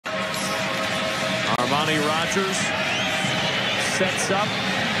Ronnie Rogers sets up,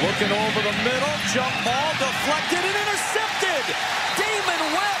 looking over the middle, jump ball, deflected and intercepted. Damon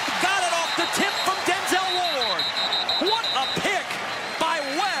Webb got it off the tip from Denzel Ward. What a pick by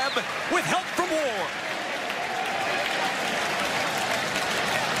Webb with help from Ward.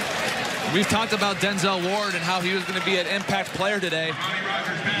 We've talked about Denzel Ward and how he was going to be an impact player today.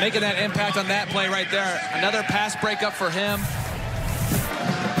 Making that impact on that play right there. Another pass breakup for him.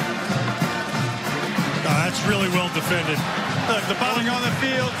 That's really well defended. Look, the bowling on the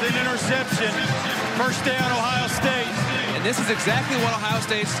field, an interception. First down, Ohio State. And this is exactly what Ohio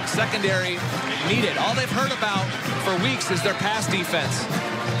State's secondary needed. All they've heard about for weeks is their pass defense.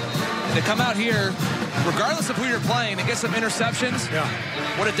 And to come out here, regardless of who you're playing, and get some interceptions,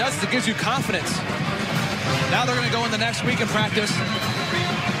 what it does is it gives you confidence. Now they're going to go in the next week and practice.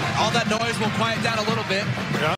 All that noise will quiet down a little bit.